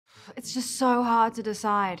It's just so hard to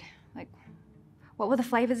decide. Like, what were the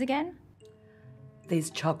flavours again? There's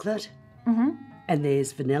chocolate. Mm-hmm. And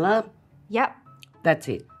there's vanilla. Yep. That's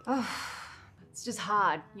it. Oh, it's just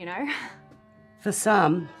hard, you know? For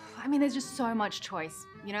some. I mean, there's just so much choice.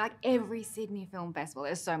 You know, like every Sydney Film Festival,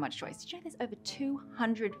 there's so much choice. Did you know there's over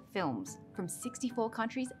 200 films from 64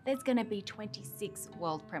 countries? There's gonna be 26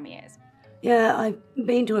 world premieres. Yeah, I've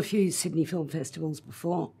been to a few Sydney Film Festivals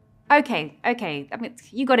before. Okay. I mean,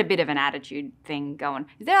 you got a bit of an attitude thing going.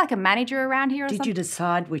 Is there like a manager around here or something? Did you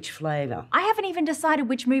decide which flavour? I haven't even decided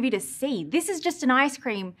which movie to see. This is just an ice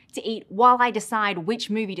cream to eat while I decide which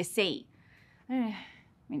movie to see.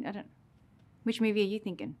 Which movie are you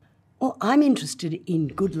thinking? Well, I'm interested in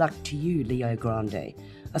Good Luck to You, Leo Grande.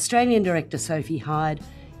 Australian director Sophie Hyde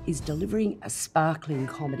is delivering a sparkling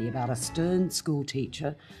comedy about a stern school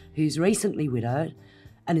teacher who's recently widowed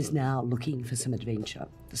and is now looking for some adventure.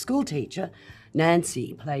 The school teacher,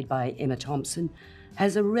 Nancy, played by Emma Thompson,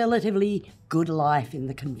 has a relatively good life in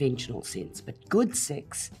the conventional sense, but good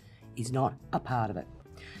sex is not a part of it.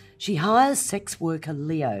 She hires sex worker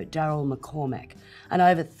Leo, Daryl McCormack, and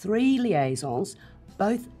over 3 liaisons,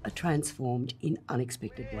 both are transformed in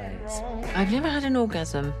unexpected ways. I've never had an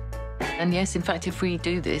orgasm. And yes, in fact, if we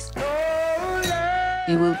do this,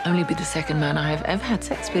 you will only be the second man I have ever had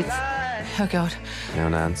sex with. Oh, God. Now,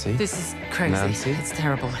 Nancy. This is crazy. Nancy? It's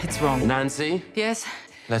terrible. It's wrong. Nancy? Yes?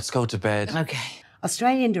 Let's go to bed. Okay.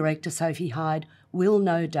 Australian director Sophie Hyde will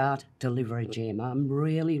no doubt deliver a gem. I'm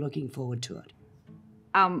really looking forward to it.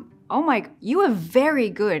 Oh my, you are very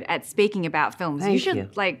good at speaking about films. Thank you should, you.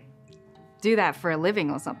 like, do that for a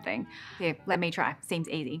living or something. Here, let me try. Seems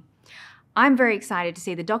easy. I'm very excited to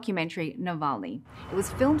see the documentary Navalny. It was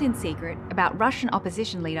filmed in secret about Russian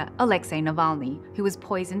opposition leader Alexei Navalny, who was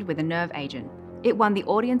poisoned with a nerve agent. It won the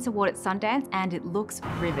Audience Award at Sundance and it looks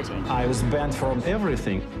riveting. I was banned from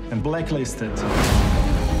everything and blacklisted.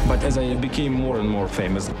 But as I became more and more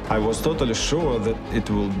famous, I was totally sure that it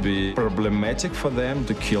will be problematic for them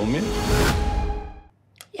to kill me.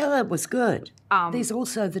 Yeah, that was good. There's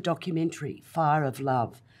also the documentary Fire of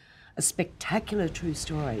Love, a spectacular true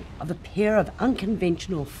story of a pair of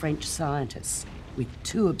unconventional French scientists with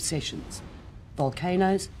 2 obsessions,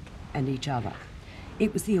 volcanoes and each other.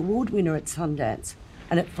 It was the award winner at Sundance,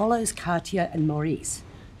 and it follows Katia and Maurice,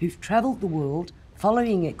 who've travelled the world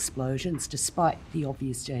following explosions despite the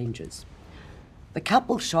obvious dangers. The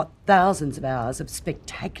couple shot thousands of hours of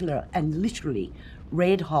spectacular and literally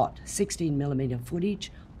red-hot 16mm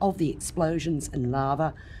footage of the explosions and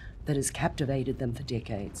lava that has captivated them for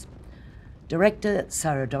decades. Director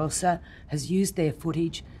Saradosa has used their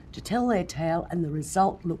footage to tell their tale, and the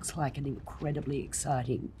result looks like an incredibly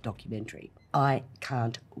exciting documentary. I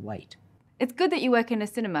can't wait. It's good that you work in a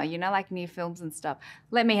cinema, you know, like new films and stuff.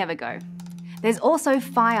 Let me have a go. There's also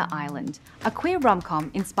Fire Island, a queer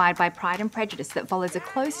rom-com inspired by Pride and Prejudice that follows a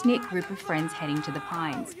close-knit group of friends heading to the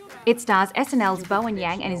Pines. It stars SNL's Bowen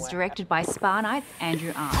Yang and is directed by Spa Night's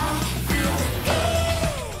Andrew Arm.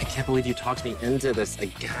 I can't believe you talked me into this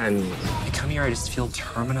again. I come here, I just feel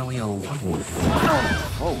terminally alone.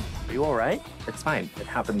 Oh, are you all right? It's fine. It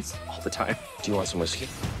happens all the time. Do you want some whiskey?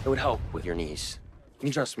 It would help with your knees. You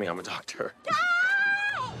can trust me, I'm a doctor.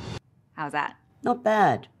 How's that? Not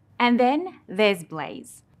bad. And then there's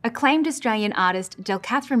Blaze. Acclaimed Australian artist Del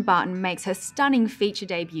Catherine Barton makes her stunning feature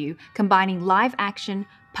debut, combining live action,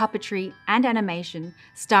 puppetry, and animation,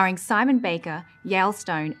 starring Simon Baker, Yale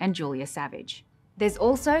Stone, and Julia Savage. There's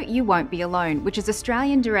also You Won't Be Alone, which is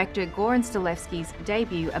Australian director Goran Stilevski's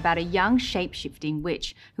debut about a young shape-shifting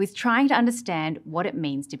witch who is trying to understand what it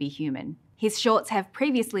means to be human. His shorts have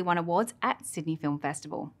previously won awards at Sydney Film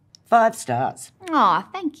Festival. 5 stars. Aw,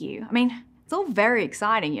 thank you. I mean, it's all very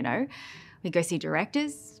exciting, you know. We go see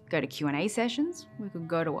directors, go to Q&A sessions, we could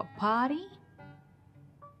go to a party.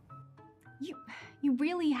 You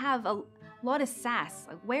really have a lot of sass.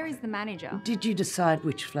 Like, where is the manager? Did you decide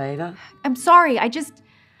which flavour? I'm sorry, I just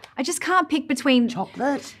can't pick between...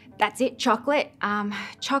 Chocolate? That's it, chocolate.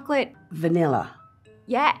 Chocolate. Vanilla.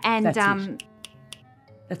 Yeah, and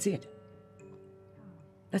That's it.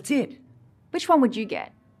 That's it. Which one would you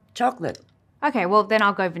get? Chocolate. Okay, well then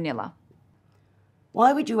I'll go vanilla.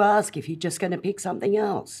 Why would you ask if you're just going to pick something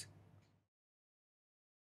else?